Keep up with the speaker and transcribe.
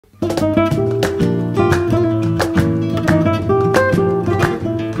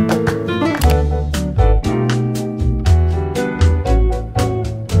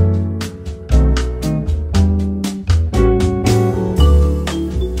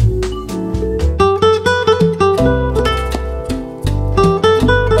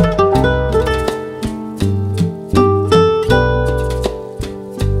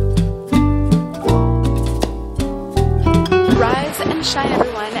Shine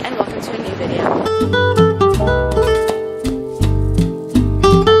everyone, and welcome to a new video.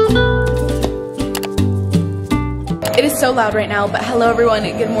 It is so loud right now, but hello everyone,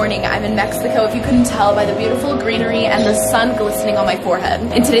 good morning. I'm in Mexico, if you couldn't tell by the beautiful greenery and the sun glistening on my forehead.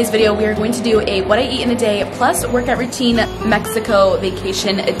 In today's video, we are going to do a what I eat in a day plus workout routine Mexico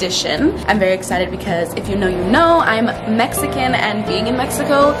vacation edition. I'm very excited because if you know, you know, I'm Mexican, and being in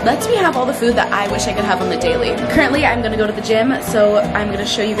Mexico lets me have all the food that I wish I could have on the daily. Currently, I'm gonna go to the gym, so I'm gonna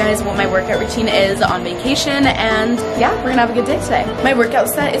show you guys what my workout routine is on vacation, and yeah, we're gonna have a good day today. My workout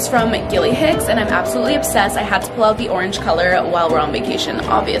set is from Gilly Hicks, and I'm absolutely obsessed. I had to pull out the orange color while we're on vacation,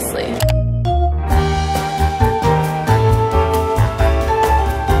 obviously.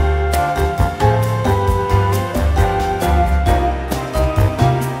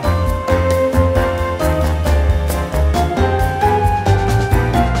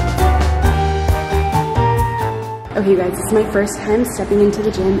 Okay, you guys, this is my first time stepping into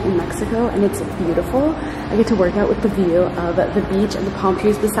the gym in Mexico, and it's beautiful. I get to work out with the view of the beach and the palm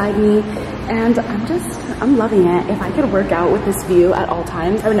trees beside me, and I'm loving it. If I could work out with this view at all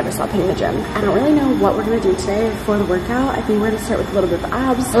times, I would never stop hitting the gym. I don't really know what we're gonna do today for the workout. I think we're gonna start with a little bit of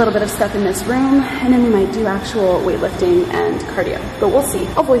abs, a little bit of stuff in this room, and then we might do actual weightlifting and cardio, but we'll see.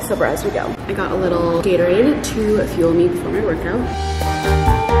 I'll voice over as we go. I got a little Gatorade to fuel me before my workout.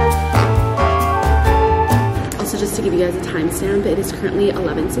 So just to give you guys a timestamp, it is currently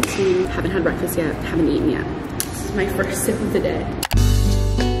 11:16. Haven't had breakfast yet, haven't eaten yet. This is my first sip of the day.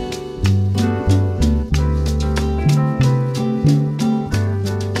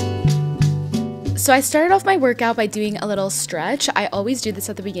 So I started off my workout by doing a little stretch. I always do this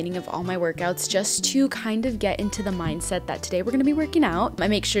at the beginning of all my workouts just to kind of get into the mindset that today we're gonna be working out. I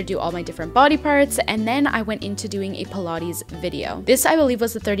make sure to do all my different body parts, and then I went into doing a Pilates video. This, I believe,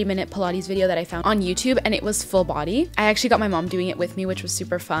 was the 30-minute Pilates video that I found on YouTube, and it was full body. I actually got my mom doing it with me, which was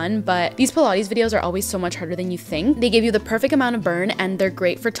super fun, but these Pilates videos are always so much harder than you think. They give you the perfect amount of burn, and they're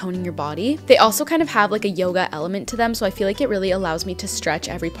great for toning your body. They also kind of have like a yoga element to them, so I feel like it really allows me to stretch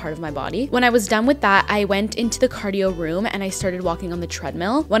every part of my body. When I was done with that, I went into the cardio room and I started walking on the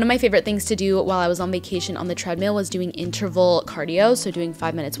treadmill. One of my favorite things to do while I was on vacation on the treadmill was doing interval cardio, so doing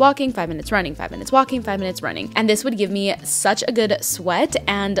 5 minutes walking, 5 minutes running, 5 minutes walking, 5 minutes running. And this would give me such a good sweat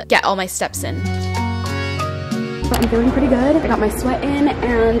and get all my steps in. I'm feeling pretty good. I got my sweat in,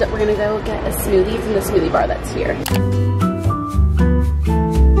 and we're gonna go get a smoothie from the smoothie bar that's here.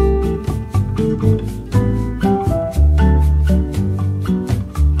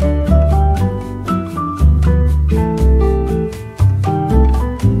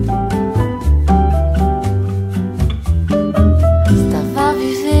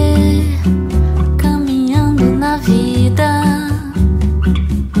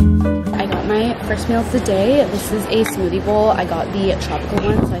 First meal of the day. This is a smoothie bowl. I got the tropical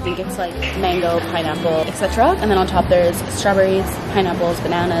one, so I think it's like mango, pineapple, etc. And then on top there's strawberries, pineapples,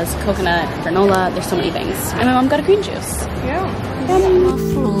 bananas, coconut, granola. There's so many things. And my mom got a green juice. Yeah.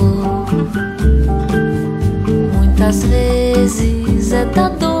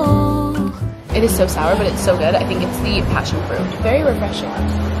 It is so sour, but it's so good. I think it's the passion fruit. Very refreshing.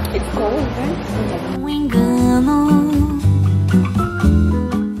 It's cold, right?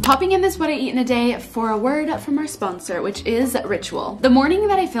 Popping in this what I eat in a day for a word from our sponsor, which is Ritual. The morning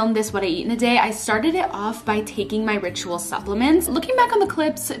that I filmed this what I eat in a day, I started it off by taking my Ritual supplements. Looking back on the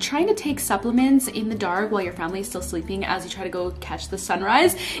clips, trying to take supplements in the dark while your family is still sleeping as you try to go catch the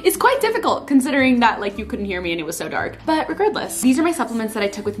sunrise is quite difficult, considering that like you couldn't hear me and it was so dark. But regardless, these are my supplements that I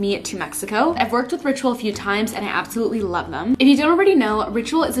took with me to Mexico. I've worked with Ritual a few times and I absolutely love them. If you don't already know,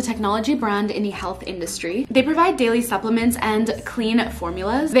 Ritual is a technology brand in the health industry. They provide daily supplements and clean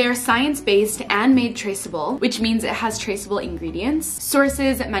formulas. They are science-based and made traceable, which means it has traceable ingredients,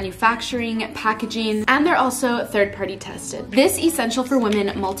 sources, manufacturing, packaging, and they're also third-party tested. This Essential for Women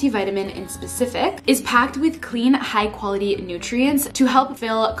multivitamin in specific is packed with clean, high-quality nutrients to help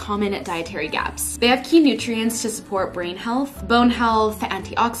fill common dietary gaps. They have key nutrients to support brain health, bone health,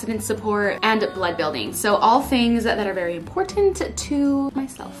 antioxidant support, and blood building. So all things that are very important to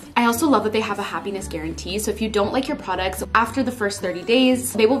myself. I also love that they have a happiness guarantee. So if you don't like your products, after the first 30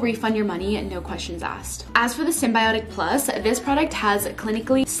 days, they will will refund your money, no questions asked. As for the Symbiotic Plus, this product has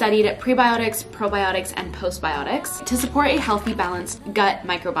clinically studied prebiotics, probiotics, and postbiotics to support a healthy, balanced gut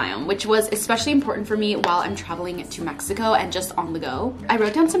microbiome, which was especially important for me while I'm traveling to Mexico and just on the go. I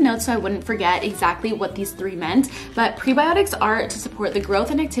wrote down some notes so I wouldn't forget exactly what these three meant, but prebiotics are to support the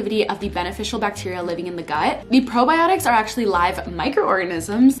growth and activity of the beneficial bacteria living in the gut. The probiotics are actually live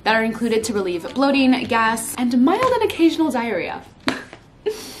microorganisms that are included to relieve bloating, gas, and mild and occasional diarrhea.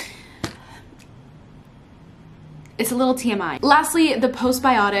 It's a little TMI. Lastly, the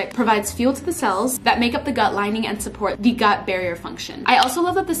postbiotic provides fuel to the cells that make up the gut lining and support the gut barrier function. I also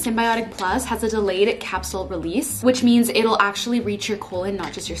love that the Symbiotic Plus has a delayed capsule release, which means it'll actually reach your colon,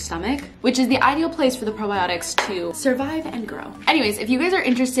 not just your stomach, which is the ideal place for the probiotics to survive and grow. Anyways, if you guys are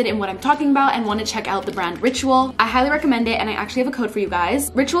interested in what I'm talking about and want to check out the brand Ritual, I highly recommend it, and I actually have a code for you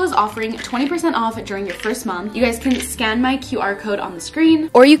guys. Ritual is offering 20% off during your first month. You guys can scan my QR code on the screen,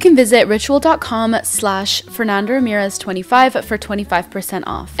 or you can visit ritual.com/Fernanda Ramirez 25 for 25%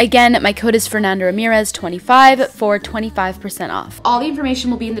 off. Again, my code is Fernanda Ramirez 25 for 25% off. All the information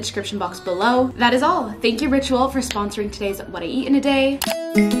will be in the description box below. That is all. Thank you, Ritual, for sponsoring today's What I Eat in a Day.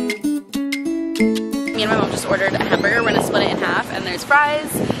 Me and my mom just ordered a hamburger. We're gonna split it in half, and there's fries.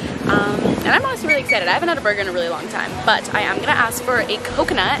 And I'm honestly really excited. I haven't had a burger in a really long time, but I am gonna ask for a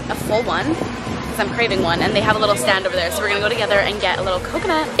coconut, a full one, because I'm craving one, and they have a little stand over there, so we're gonna go together and get a little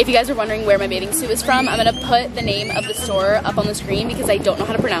coconut. If you guys are wondering where my bathing suit is from, I'm gonna put the name of the store up on the screen because I don't know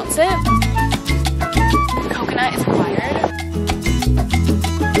how to pronounce it. Coconut is required.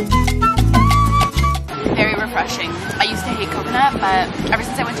 Very refreshing. I used to hate coconut, but ever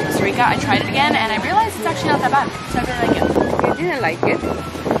since I went to Costa Rica, I tried it again, and I realized it's actually not that bad, so I really like it. You didn't like it?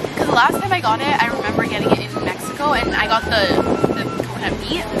 Because the last time I got it, I remember getting it in Mexico, and I got the coconut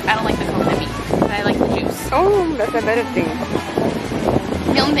meat. I don't like the coconut meat. I like the juice. Oh, that's a better thing.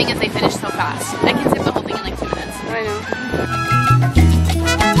 The only thing is they finish so fast. I can sip the whole thing in like 2 minutes. I know.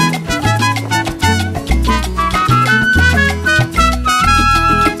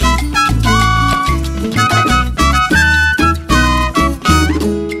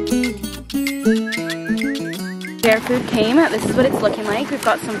 Our food came. This is what it's looking like. We've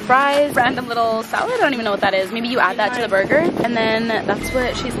got some fries, random little salad. I don't even know what that is. Maybe you add that to the burger, and then that's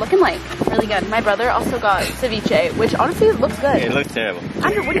what she's looking like. Really good. My brother also got ceviche, which honestly looks good. It looks terrible.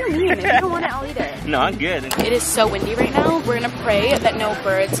 Andrew, what do you mean? If you don't want it, I'll eat it. No, I'm good. It is so windy right now. We're gonna pray that no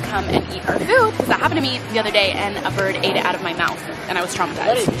birds come and eat our food, because that happened to me the other day, and a bird ate it out of my mouth, and I was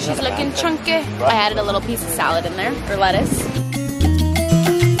traumatized. She's looking chunky. I added a little piece of salad in there, or lettuce.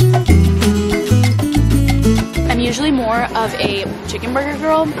 I'm usually more of a chicken burger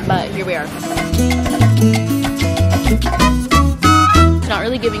girl, but here we are. It's not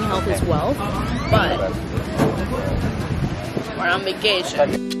really giving health as well, but we're on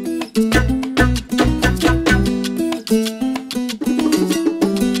vacation.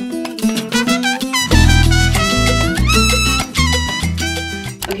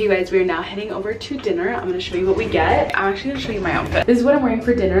 Okay guys, we are now heading over to dinner. I'm gonna show you what we get. I'm actually gonna show you my outfit. This is what I'm wearing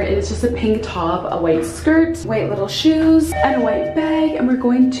for dinner. It is just a pink top, a white skirt, white little shoes, and a white bag, and we're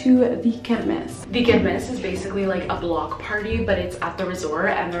going to the kermes. The kermes is basically like a block party, but it's at the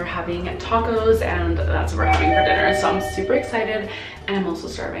resort, and they're having tacos, and that's what we're having for dinner. So I'm super excited, and I'm also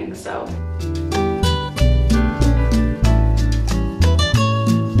starving, so.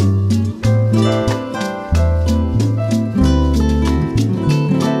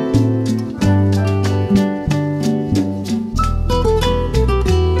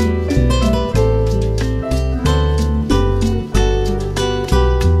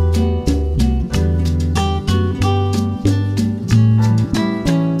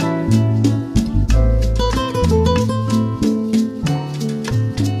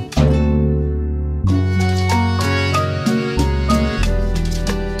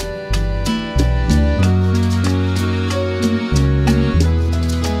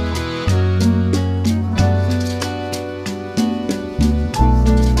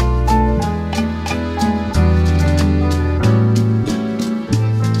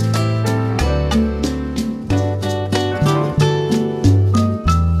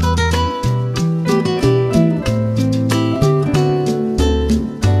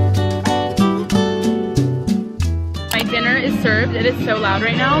 It is so loud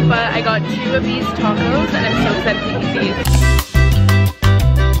right now, but I got 2 of these tacos, and I'm so excited to eat these.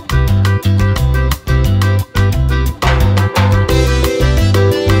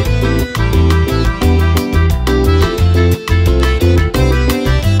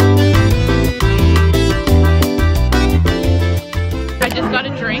 I just got a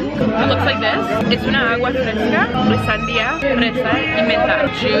drink. It looks like this. It's una agua fresca with sandía, fresa y menta.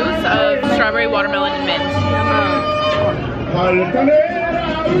 Juice of strawberry, watermelon, and mint.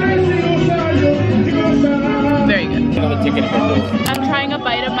 Very good. I'm trying a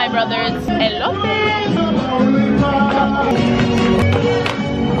bite of my brother's elote.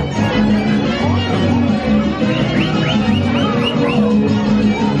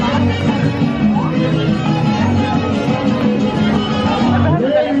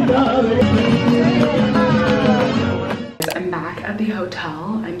 I'm back at the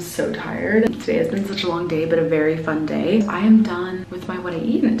hotel. I'm so tired. Today has been such a long day, but a very fun day. I am done with my what I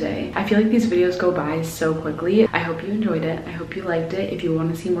eat in a day. I feel like these videos go by so quickly. I hope you enjoyed it. I hope you liked it. If you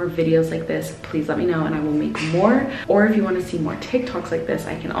want to see more videos like this, please let me know and I will make more. Or if you want to see more TikToks like this,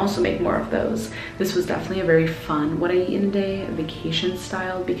 I can also make more of those. This was definitely a very fun what I eat in a day, vacation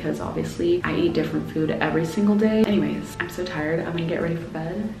style, because obviously I eat different food every single day. Anyways, I'm so tired. I'm gonna get ready for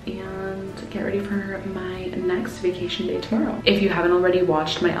bed and get ready for my next vacation day tomorrow. If you haven't already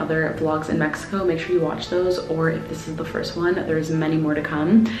watched my other vlogs in Mexico, make sure you watch those, or if this is the first one, there's many more to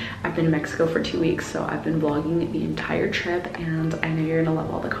come. I've been in Mexico for 2 weeks, so I've been vlogging the entire trip and I know you're gonna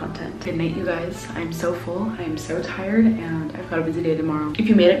love all the content. Good night, you guys. I'm so full, I am so tired, and I've got a busy day tomorrow. If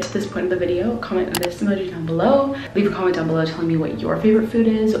you made it to this point of the video, comment this emoji down below. Leave a comment down below telling me what your favorite food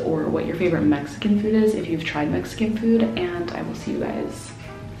is or what your favorite Mexican food is if you've tried Mexican food, and I will see you guys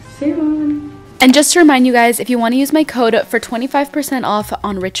soon. And just to remind you guys, if you want to use my code for 25% off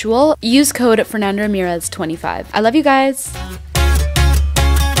on Ritual, use code Fernanda Ramirez 25. I love you guys.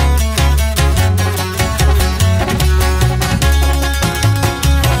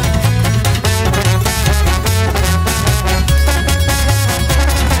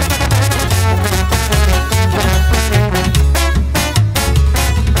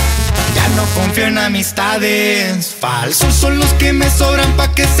 Confío en amistades, falsos son los que me sobran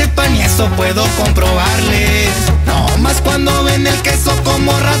pa' que sepan y eso puedo comprobarles. No más cuando ven el queso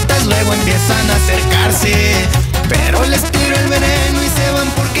como ratas luego empiezan a acercarse, pero les tiro el veneno y se van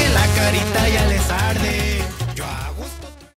porque